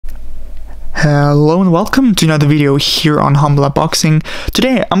Hello and welcome to another video here on Humble Unboxing.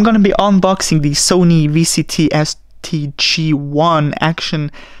 Today I'm going to be unboxing the Sony VCT-STG1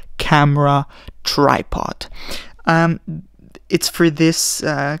 action camera tripod. It's for this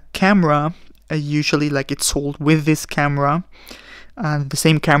camera, usually like it's sold with this camera, the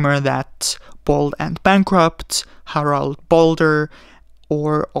same camera that Bald and Bankrupt, Harald Baldr,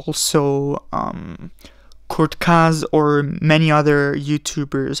 or also Kurz Caz or many other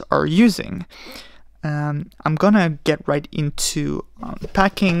YouTubers are using. I'm gonna get right into the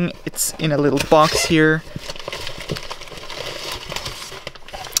packing. It's in a little box here.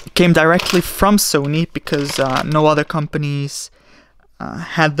 It came directly from Sony because no other companies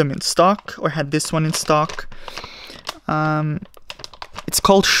had them in stock or had this one in stock. It's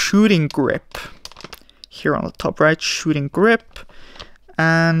called Shooting Grip. Here on the top right, Shooting Grip.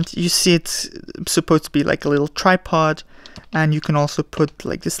 And you see it's supposed to be like a little tripod, and you can also put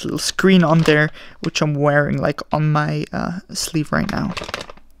like this little screen on there, which I'm wearing like on my sleeve right now.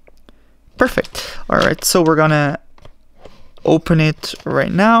 Perfect. Alright, so we're gonna open it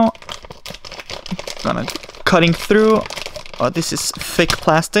right now. Gonna cutting through. Oh, this is thick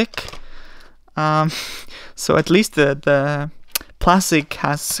plastic. So at least the plastic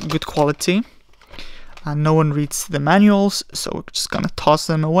has good quality. No one reads the manuals, so we're just gonna toss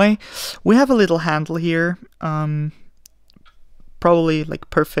them away. We have a little handle here, probably like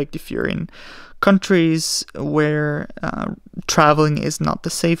perfect if you're in countries where traveling is not the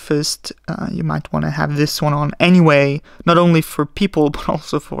safest. You might want to have this one on anyway, not only for people but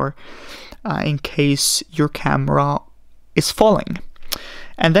also for in case your camera is falling.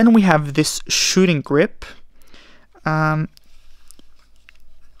 And then we have this shooting grip.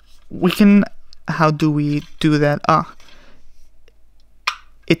 We can. How do we do that?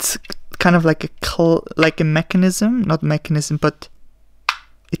 It's kind of like a mechanism, not mechanism, but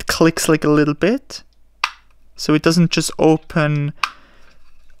it clicks like a little bit, so it doesn't just open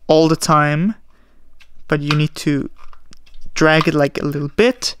all the time, but you need to drag it like a little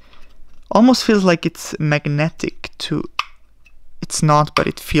bit. Almost feels like it's magnetic to. It's not, but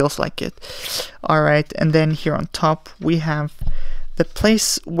it feels like it. All right, and then here on top we have the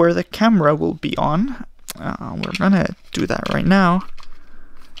place where the camera will be on. We're gonna do that right now.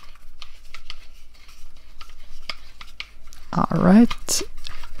 Alright.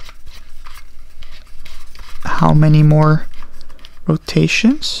 How many more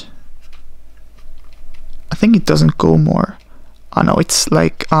rotations? I think it doesn't go more. Oh no, it's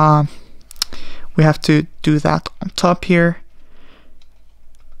like we have to do that on top here,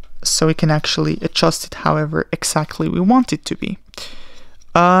 so we can actually adjust it however exactly we want it to be.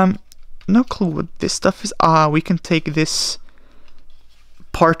 No clue what this stuff is. We can take this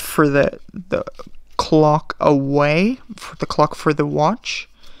part for the clock away, for the clock for the watch.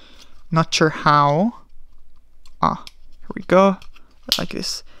 Not sure how. Here we go, like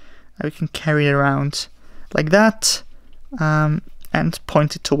this. And we can carry it around like that, and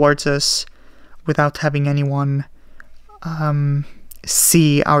point it towards us without having anyone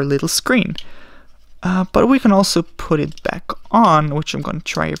see our little screen. But we can also put it back on, which I'm going to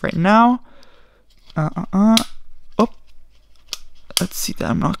try right now. Oh, let's see that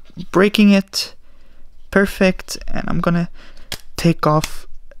I'm not breaking it. Perfect. And I'm going to take off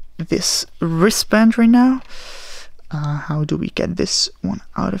this wristband right now. How do we get this one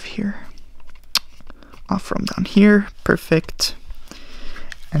out of here? From down here. Perfect.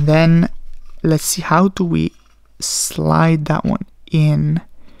 And then let's see, how do we slide that one in?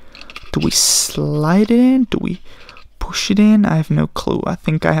 Do we slide it in? Do we push it in? I have no clue. I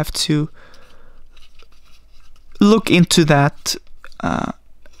think I have to look into that a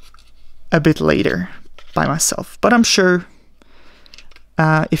bit later by myself. But I'm sure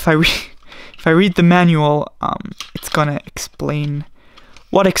if I read the manual, it's gonna explain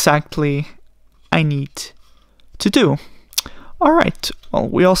what exactly I need to do. All right. Well,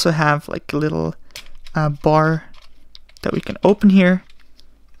 we also have like a little bar that we can open here.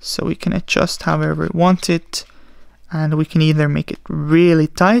 So we can adjust however we want it, and we can either make it really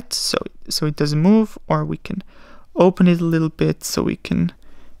tight so it doesn't move, or we can open it a little bit so we can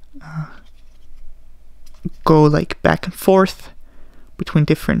go like back and forth between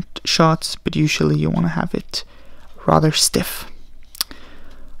different shots, but usually you want to have it rather stiff.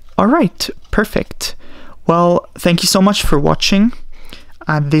 Alright, perfect. Well, thank you so much for watching.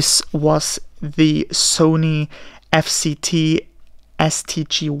 This was the Sony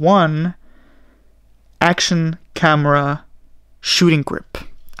FCT-STG1 action camera shooting grip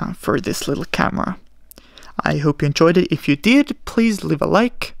for this little camera. I hope you enjoyed it. If you did, please leave a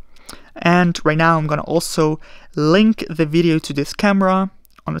like. And right now I'm gonna also link the video to this camera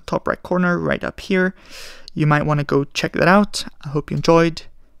on the top right corner right up here. You might want to go check that out. I hope you enjoyed.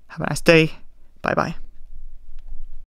 Have a nice day. Bye bye.